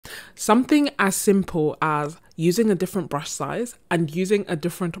Something as simple as using a different brush size and using a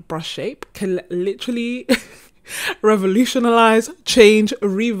different brush shape can literally revolutionize, change,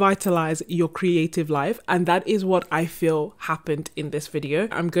 revitalize your creative life. And that is what I feel happened in this video.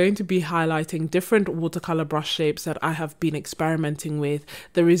 I'm going to be highlighting different watercolor brush shapes that I have been experimenting with,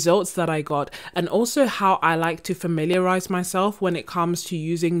 the results that I got, and also how I like to familiarize myself when it comes to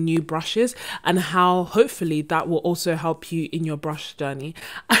using new brushes, and how hopefully that will also help you in your brush journey.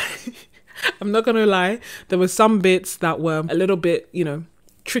 I'm not gonna lie, there were some bits that were a little bit,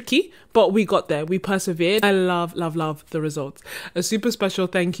 tricky, but we got there, we persevered. I love the results. A super special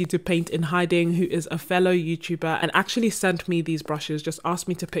thank you to Paint in Hiding, who is a fellow YouTuber and actually sent me these brushes, just asked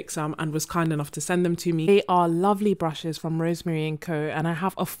me to pick some and was kind enough to send them to me. They are lovely brushes from Rosemary Co, and I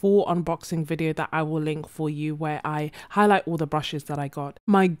have a full unboxing video that I will link for you where I highlight all the brushes that I got.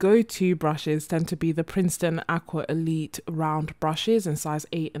 My go-to brushes tend to be the Princeton Aqua Elite round brushes in size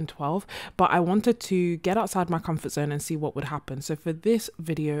 8 and 12, but I wanted to get outside my comfort zone and see what would happen. So for this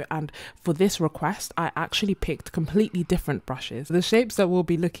video and for this request, I actually picked completely different brushes. The shapes that we'll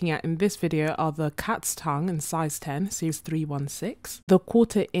be looking at in this video are the Cat's Tongue in size 10, series 316, the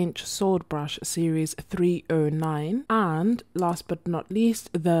 1/4 inch sword brush series 309, and last but not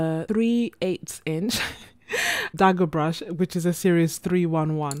least, the 3/8 inch Dagger brush, which is a series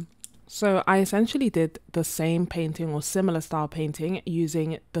 311. So I essentially did the same painting or similar style painting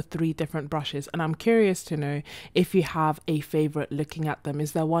using the 3 different brushes, and I'm curious to know if you have a favorite looking at them.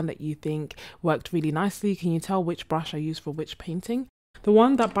 Is there one that you think worked really nicely? Can you tell which brush I used for which painting? The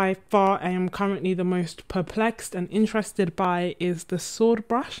one that by far I am currently the most perplexed and interested by is the sword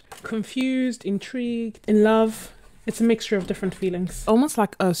brush. Confused, intrigued, in love. It's a mixture of different feelings. Almost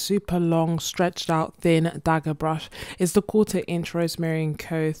like a super long, stretched out, thin dagger brush is the 1/4 inch Rosemary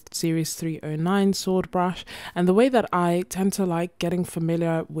Co series 309 sword brush. And the way that I tend to like getting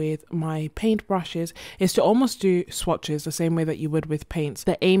familiar with my paint brushes is to almost do swatches the same way that you would with paints.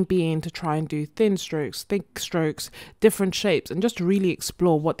 The aim being to try and do thin strokes, thick strokes, different shapes, and just really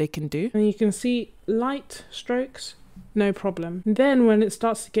explore what they can do. And you can see light strokes, no problem. Then when it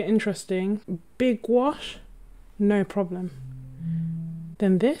starts to get interesting, big wash, no problem.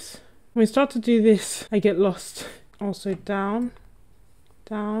 Then this, when we start to do this, I get lost. Also down,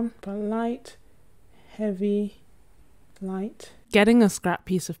 but light, heavy, light. Getting a scrap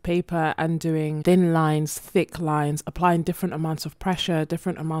piece of paper and doing thin lines, thick lines, applying different amounts of pressure,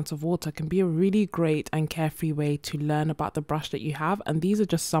 different amounts of water can be a really great and carefree way to learn about the brush that you have. And these are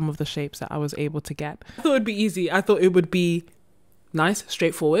just some of the shapes that I was able to get. I thought it would be easy. I thought it would be nice,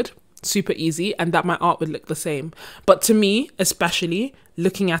 straightforward, super easy, and that my art would look the same. But to me, especially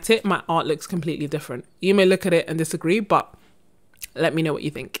looking at it, my art looks completely different. You may look at it and disagree, but let me know what you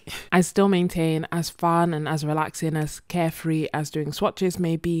think. I still maintain, as fun and as relaxing, as carefree as doing swatches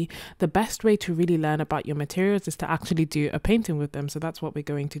may be, the best way to really learn about your materials is to actually do a painting with them. So that's what we're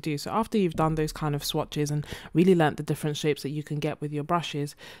going to do. So after you've done those kind of swatches and really learnt the different shapes that you can get with your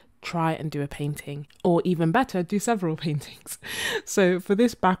brushes, try and do a painting, or even better, do several paintings. So for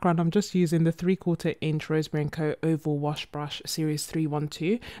this background, I'm just using the 3/4 inch Rosemary Co oval wash brush series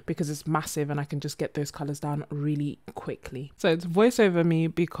 312 because it's massive and I can just get those colors down really quickly. So it's voice over me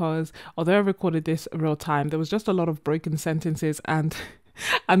because although I recorded this real time, there was just a lot of broken sentences and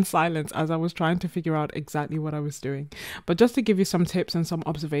silence as I was trying to figure out exactly what I was doing. But just to give you some tips and some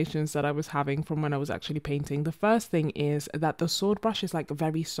observations that I was having from when I was actually painting, the first thing is that the sword brush is like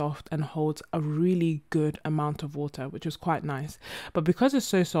very soft and holds a really good amount of water, which is quite nice. But because it's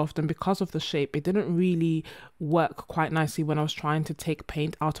so soft and because of the shape, it didn't really work quite nicely when I was trying to take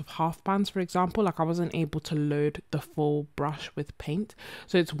paint out of half pans, for example. Like I wasn't able to load the full brush with paint.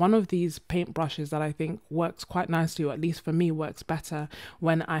 So it's one of these paint brushes that I think works quite nicely, or at least for me works better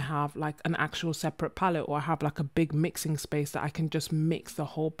when I have like an actual separate palette, or I have like a big mixing space that I can just mix the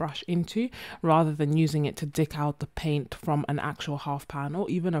whole brush into, rather than using it to dig out the paint from an actual half pan or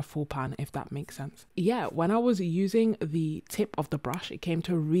even a full pan, if that makes sense. Yeah, when I was using the tip of the brush, it came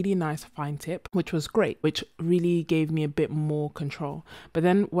to a really nice fine tip, which was great, which really gave me a bit more control. But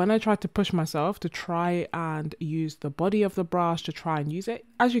then when I tried to push myself to try and use the body of the brush to try and use it,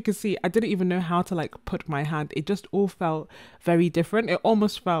 as you can see, I didn't even know how to like put my hand. It just all felt very different. It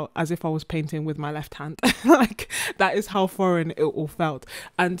almost felt as if I was painting with my left hand. Like that is how foreign it all felt.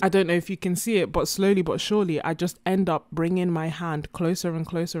 And I don't know if you can see it, but slowly but surely I just end up bringing my hand closer and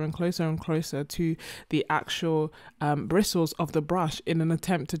closer and closer and closer to the actual bristles of the brush in an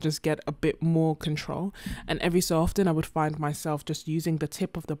attempt to just get a bit more control. And every so often I would find myself just using the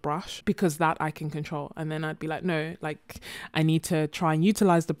tip of the brush because that I can control. And then I'd be like, no, like I need to try and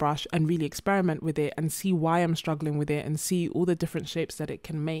utilize the brush and really experiment with it and see why I'm struggling with it and see all the different shapes shapes that it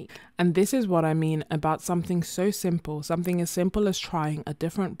can make. And this is what I mean about something so simple. Something as simple as trying a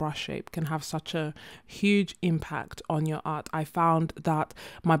different brush shape can have such a huge impact on your art. I found that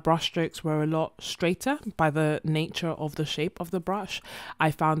my brush strokes were a lot straighter by the nature of the shape of the brush.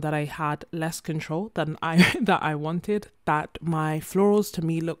 I found that I had less control than I wanted, that my florals to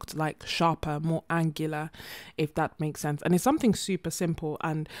me looked like sharper, more angular, if that makes sense. And it's something super simple.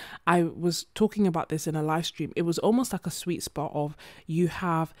 And I was talking about this in a live stream. It was almost like a sweet spot of, you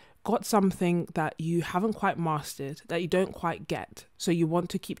have got something that you haven't quite mastered, that you don't quite get. So you want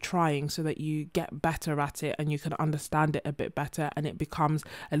to keep trying so that you get better at it and you can understand it a bit better and it becomes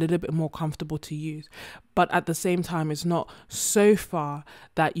a little bit more comfortable to use. But at the same time, it's not so far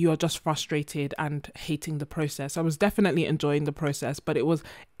that you are just frustrated and hating the process. I was definitely enjoying the process, but it was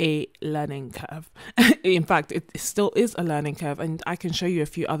a learning curve. In fact, it still is a learning curve. And I can show you a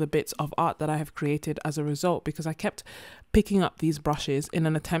few other bits of art that I have created as a result, because I kept picking up these brushes in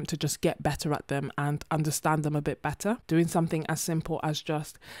an attempt to just get better at them and understand them a bit better. Doing something as simple as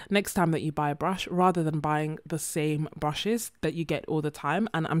just next time that you buy a brush, rather than buying the same brushes that you get all the time,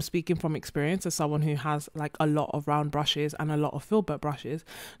 and I'm speaking from experience as someone who has like a lot of round brushes and a lot of filbert brushes,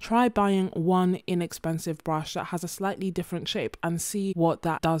 try buying one inexpensive brush that has a slightly different shape and see what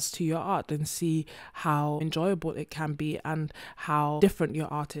that does to your art, and see how enjoyable it can be and how different your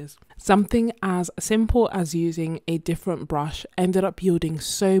art is. Something as simple as using a different brush ended up yielding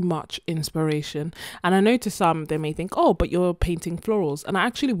so much inspiration. And I know to some they may think, oh, but you're painting florals. And I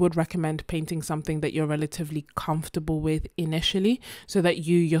actually would recommend painting something that you're relatively comfortable with initially, so that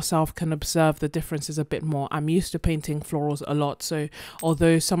you yourself can observe the differences a bit more. I'm used to painting florals a lot, so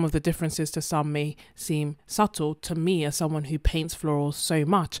although some of the differences to some may seem subtle, to me as someone who paints florals so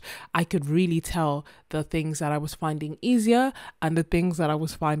much, I could really tell the things that I was finding easier and the things that I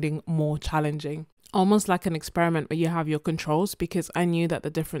was finding more challenging. Almost like an experiment where you have your controls, because I knew that the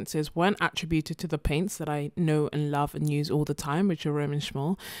differences weren't attributed to the paints that I know and love and use all the time, which are Roman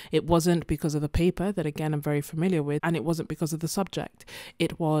Schmoll. It wasn't because of the paper that, again, I'm very familiar with, and it wasn't because of the subject.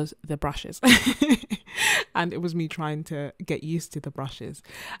 It was the brushes. And it was me trying to get used to the brushes.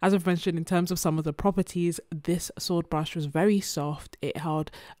 As I've mentioned, in terms of some of the properties, this sword brush was very soft. It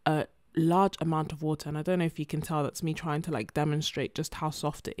held a large amount of water, and I don't know if you can tell, that's me trying to like demonstrate just how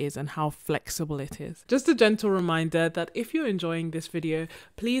soft it is and how flexible it is. Just a gentle reminder that if you're enjoying this video,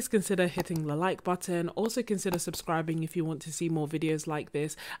 please consider hitting the like button. Also consider subscribing if you want to see more videos like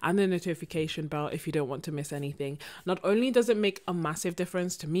this, and the notification bell if you don't want to miss anything. Not only does it make a massive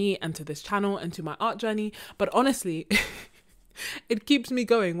difference to me and to this channel and to my art journey, but honestly it keeps me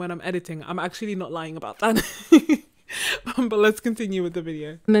going when I'm editing. I'm actually not lying about that. But let's continue with the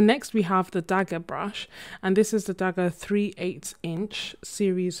video. And then next we have the Dagger brush, and this is the Dagger 3/8 inch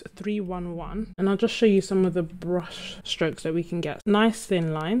series 311, and I'll just show you some of the brush strokes that we can get. Nice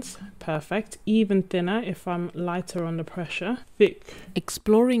thin lines, perfect. Even thinner if I'm lighter under pressure. Thick.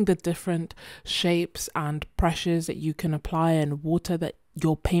 Exploring the different shapes and pressures that you can apply and water that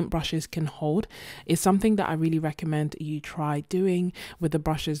your paintbrushes can hold is something that I really recommend you try doing with the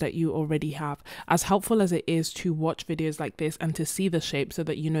brushes that you already have. As helpful as it is to watch videos like this and to see the shape so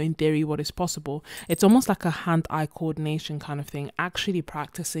that you know in theory what is possible, it's almost like a hand-eye coordination kind of thing. Actually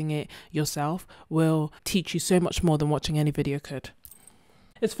practicing it yourself will teach you so much more than watching any video could.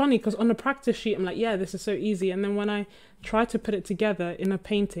 It's funny because on a practice sheet I'm like, yeah, this is so easy, and then when I try to put it together in a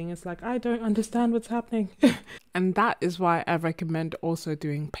painting, it's like, I don't understand what's happening. And that is why I recommend also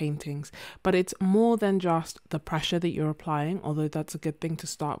doing paintings. But it's more than just the pressure that you're applying, although that's a good thing to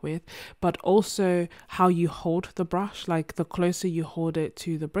start with, but also how you hold the brush. Like the closer you hold it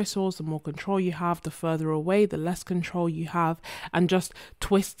to the bristles, the more control you have, the further away, the less control you have, and just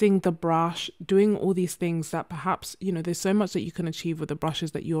twisting the brush, doing all these things that perhaps, you know, there's so much that you can achieve with the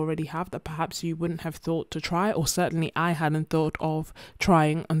brushes that you already have that perhaps you wouldn't have thought to try, or certainly I hadn't thought of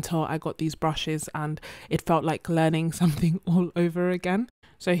trying until I got these brushes, and it felt like learning something all over again.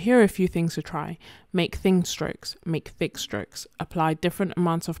 So here are a few things to try. Make thin strokes, make thick strokes, apply different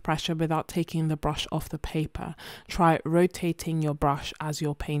amounts of pressure without taking the brush off the paper. Try rotating your brush as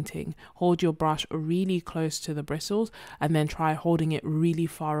you're painting. Hold your brush really close to the bristles and then try holding it really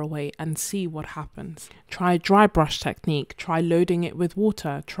far away and see what happens. Try dry brush technique, try loading it with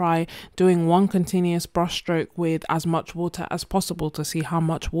water, try doing one continuous brush stroke with as much water as possible to see how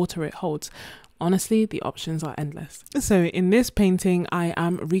much water it holds. honestly, the options are endless. So in this painting, I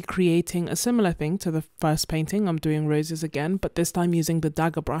am recreating a similar thing to the first painting. I'm doing roses again, but this time using the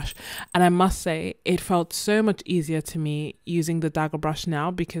Dagger brush. And I must say, it felt so much easier to me using the Dagger brush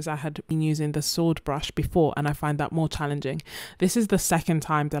now because I had been using the sword brush before, and I find that more challenging. This is the second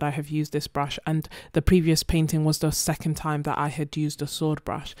time that I have used this brush, and the previous painting was the second time that I had used a sword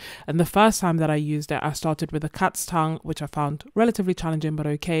brush. And the first time that I used it, I started with a cat's tongue, which I found relatively challenging but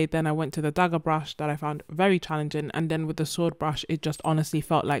okay. Then I went to the Dagger brush that I found very challenging, and then with the sword brush, it just honestly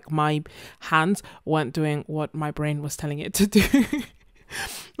felt like my hands weren't doing what my brain was telling it to do.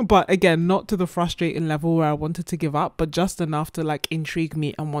 But again, not to the frustrating level where I wanted to give up, but just enough to like intrigue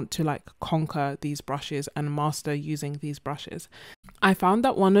me and want to like conquer these brushes and master using these brushes. I found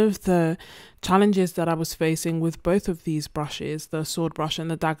that one of the challenges that I was facing with both of these brushes, the sword brush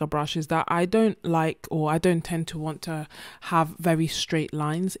and the Dagger brush, is that I don't like, or I don't tend to want to have very straight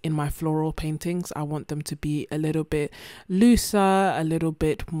lines in my floral paintings. I want them to be a little bit looser, a little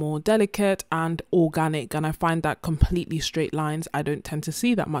bit more delicate and organic, and I find that completely straight lines I don't tend to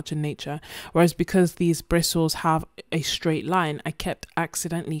see that much in nature. Whereas because these bristles have a straight line, I kept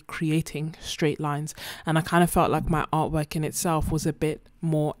accidentally creating straight lines, and I kind of felt like my artwork in itself was a bit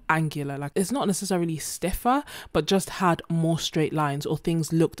more angular. Like, it's not necessarily stiffer, but just had more straight lines, or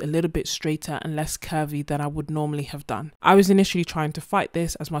things looked a little bit straighter and less curvy than I would normally have done. I was initially trying to fight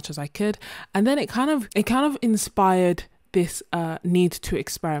this as much as I could, and then it kind of inspired this need to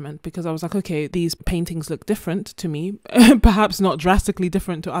experiment, because I was like, okay, these paintings look different to me, perhaps not drastically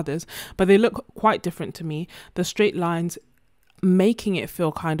different to others, but they look quite different to me. The straight lines making it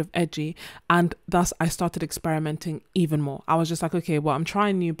feel kind of edgy, and thus I started experimenting even more. I was just like, okay, well, I'm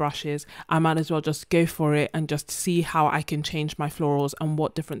trying new brushes, I might as well just go for it and just see how I can change my florals and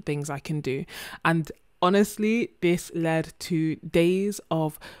what different things I can do. And honestly, this led to days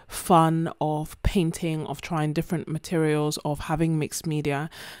of fun, of painting, of trying different materials, of having mixed media.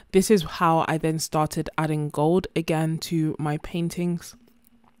 This is how I then started adding gold again to my paintings,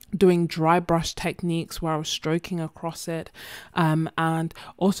 doing dry brush techniques where I was stroking across it, and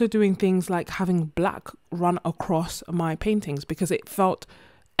also doing things like having black run across my paintings because it felt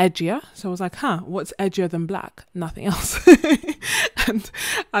edgier. So I was like, what's edgier than black? Nothing else.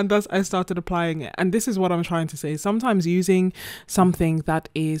 and thus I started applying it. And this is what I'm trying to say. Sometimes using something that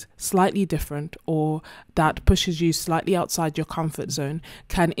is slightly different, or that pushes you slightly outside your comfort zone,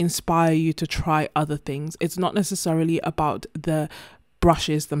 can inspire you to try other things. It's not necessarily about the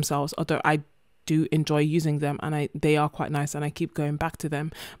brushes themselves, although I do enjoy using them and they are quite nice and I keep going back to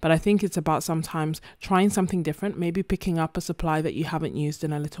them. But I think it's about sometimes trying something different, maybe picking up a supply that you haven't used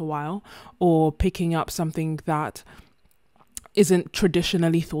in a little while, or picking up something that isn't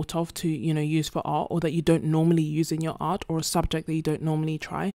traditionally thought of to, use for art, or that you don't normally use in your art, or a subject that you don't normally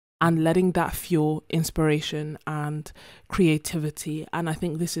try, and letting that fuel inspiration and creativity. And I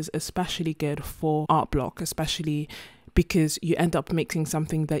think this is especially good for art block, especially because you end up mixing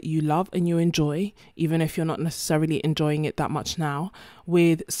something that you love and you enjoy, even if you're not necessarily enjoying it that much now,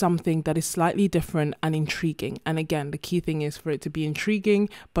 with something that is slightly different and intriguing. And again, the key thing is for it to be intriguing,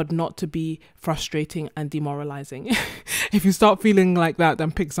 but not to be frustrating and demoralizing. If you start feeling like that,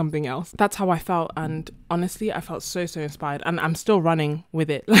 then pick something else. That's how I felt. And honestly, I felt so inspired, and I'm still running with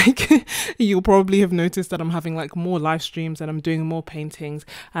it. Like, you'll probably have noticed that I'm having like more live streams and I'm doing more paintings.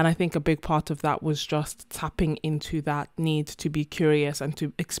 And I think a big part of that was just tapping into that need to be curious and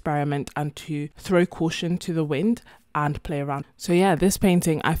to experiment and to throw caution to the wind and play around. So yeah, this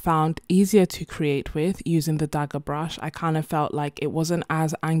painting I found easier to create with using the Dagger brush. I kind of felt like it wasn't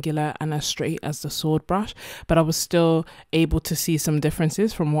as angular and as straight as the sword brush, but I was still able to see some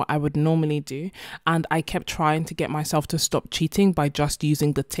differences from what I would normally do. And I kept trying to get myself to stop cheating by just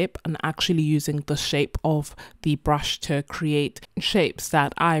using the tip and actually using the shape of the brush to create shapes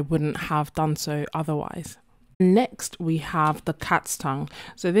that I wouldn't have done so otherwise. Next, we have the cat's tongue.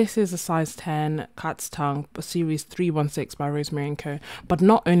 So this is a size 10 cat's tongue, series 316 by Rosemary Co. But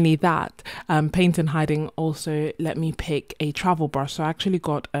not only that, Paint and Hiding also let me pick a travel brush. So I actually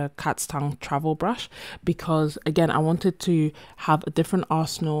got a cat's tongue travel brush because, again, I wanted to have a different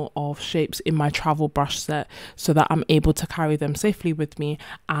arsenal of shapes in my travel brush set so that I'm able to carry them safely with me.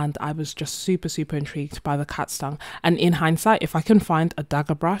 And I was just super intrigued by the cat's tongue. And in hindsight, if I can find a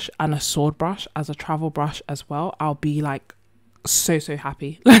Dagger brush and a sword brush as a travel brush as well, I'll be like so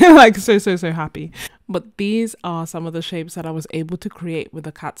happy. Like so happy. But these are some of the shapes that I was able to create with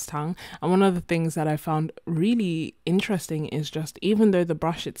the cat's tongue. And one of the things that I found really interesting is just, even though the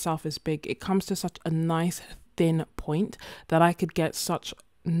brush itself is big, it comes to such a nice thin point that I could get such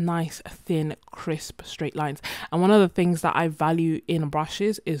nice, thin, crisp, straight lines. And one of the things that I value in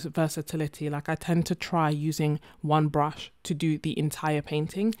brushes is versatility. Like, I tend to try using one brush to do the entire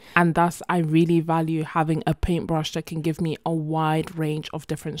painting, and thus I really value having a paintbrush that can give me a wide range of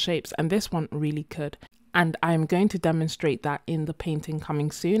different shapes, and this one really could. And I'm going to demonstrate that in the painting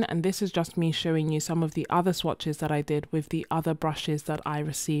coming soon. And this is just me showing you some of the other swatches that I did with the other brushes that I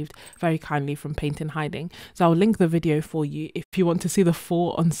received very kindly from Paint in Hiding. So I'll link the video for you if you want to see the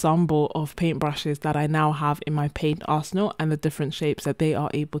full ensemble of paintbrushes that I now have in my paint arsenal and the different shapes that they are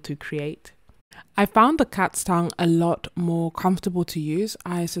able to create. I found the cat's tongue a lot more comfortable to use,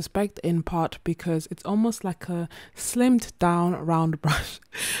 I suspect in part because it's almost like a slimmed down round brush.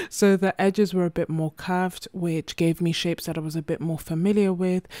 So the edges were a bit more curved, which gave me shapes that I was a bit more familiar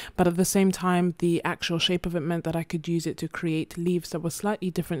with, but at the same time the actual shape of it meant that I could use it to create leaves that were slightly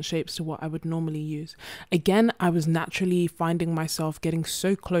different shapes to what I would normally use. Again, I was naturally finding myself getting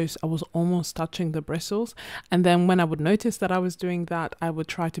so close I was almost touching the bristles, and then when I would notice that I was doing that, I would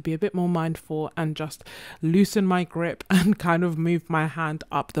try to be a bit more mindful and just loosen my grip and kind of move my hand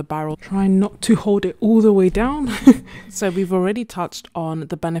up the barrel, trying not to hold it all the way down. So we've already touched on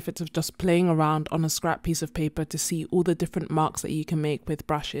the benefits of just playing around on a scrap piece of paper to see all the different marks that you can make with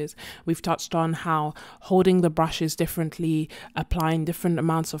brushes. We've touched on how holding the brushes differently, applying different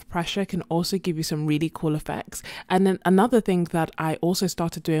amounts of pressure can also give you some really cool effects. And then another thing that I also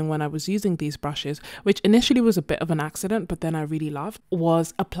started doing when I was using these brushes, which initially was a bit of an accident but then I really loved,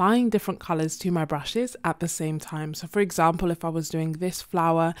 was applying different colors to my brushes at the same time. So for example, if I was doing this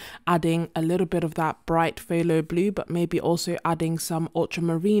flower, adding a little bit of that bright phthalo blue, but maybe also adding some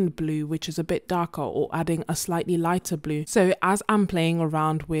ultramarine blue, which is a bit darker, or adding a slightly lighter blue. So as I'm playing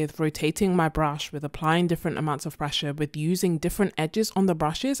around with rotating my brush, with applying different amounts of pressure, with using different edges on the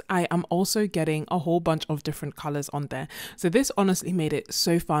brushes, I am also getting a whole bunch of different colors on there. So this honestly made it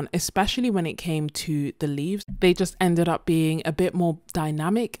so fun, especially when it came to the leaves. They just ended up being a bit more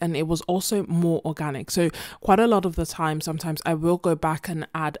dynamic, and it was also more organic. So quite a lot of the time, sometimes I will go back and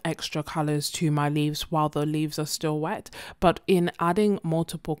add extra colors to my leaves while the leaves are still wet, but in adding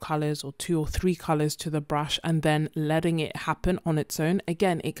multiple colors or 2 or 3 colors to the brush and then letting it happen on its own,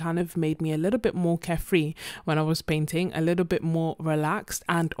 again, it kind of made me a little bit more carefree when I was painting, a little bit more relaxed,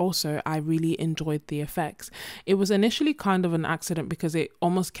 and also I really enjoyed the effects. It was initially kind of an accident because it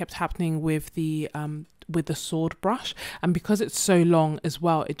almost kept happening with the sword brush, and because it's so long as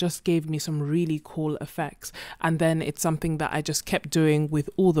well, it just gave me some really cool effects. And then it's something that I just kept doing with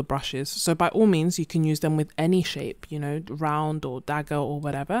all the brushes. So by all means, you can use them with any shape, you know, round or dagger or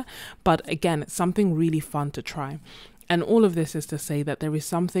whatever, but again, it's something really fun to try. And all of this is to say that there is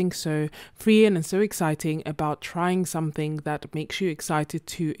something so freeing and so exciting about trying something that makes you excited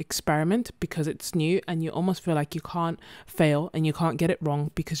to experiment because it's new, and you almost feel like you can't fail and you can't get it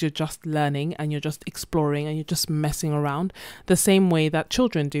wrong because you're just learning and you're just exploring and you're just messing around, the same way that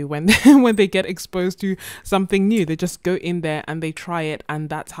children do when they get exposed to something new. They just go in there and they try it, and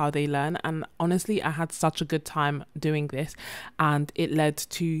that's how they learn. And honestly, I had such a good time doing this, and it led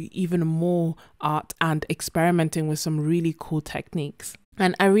to even more art and experimenting with some really cool techniques.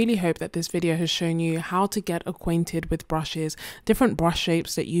 And I really hope that this video has shown you how to get acquainted with brushes, different brush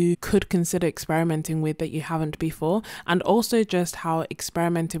shapes that you could consider experimenting with that you haven't before, and also just how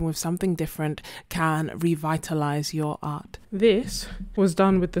experimenting with something different can revitalize your art. This was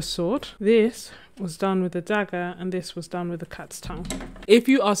done with the sword, this was done with the dagger, and this was done with the cat's tongue. If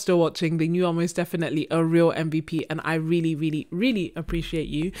you are still watching, then you are most definitely a real MVP, and I really, really, really appreciate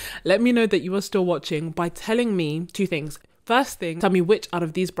you. Let me know that you are still watching by telling me 2 things. First thing, tell me which out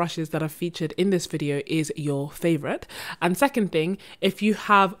of these brushes that are featured in this video is your favorite. And second thing, if you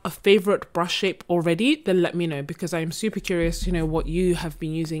have a favorite brush shape already, then let me know, because I am super curious to know what you have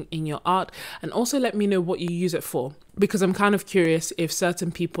been using in your art, and also let me know what you use it for, because I'm kind of curious if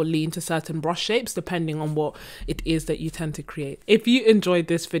certain people lean to certain brush shapes depending on what it is that you tend to create. If you enjoyed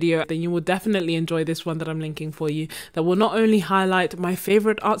this video, then you will definitely enjoy this one that I'm linking for you, that will not only highlight my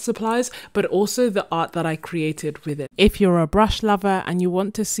favorite art supplies, but also the art that I created with it. If you're a brush lover and you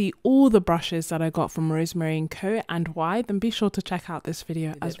want to see all the brushes that I got from Rosemary Co and why, then be sure to check out this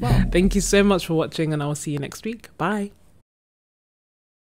video as well. Thank you so much for watching, and I will see you next week. Bye.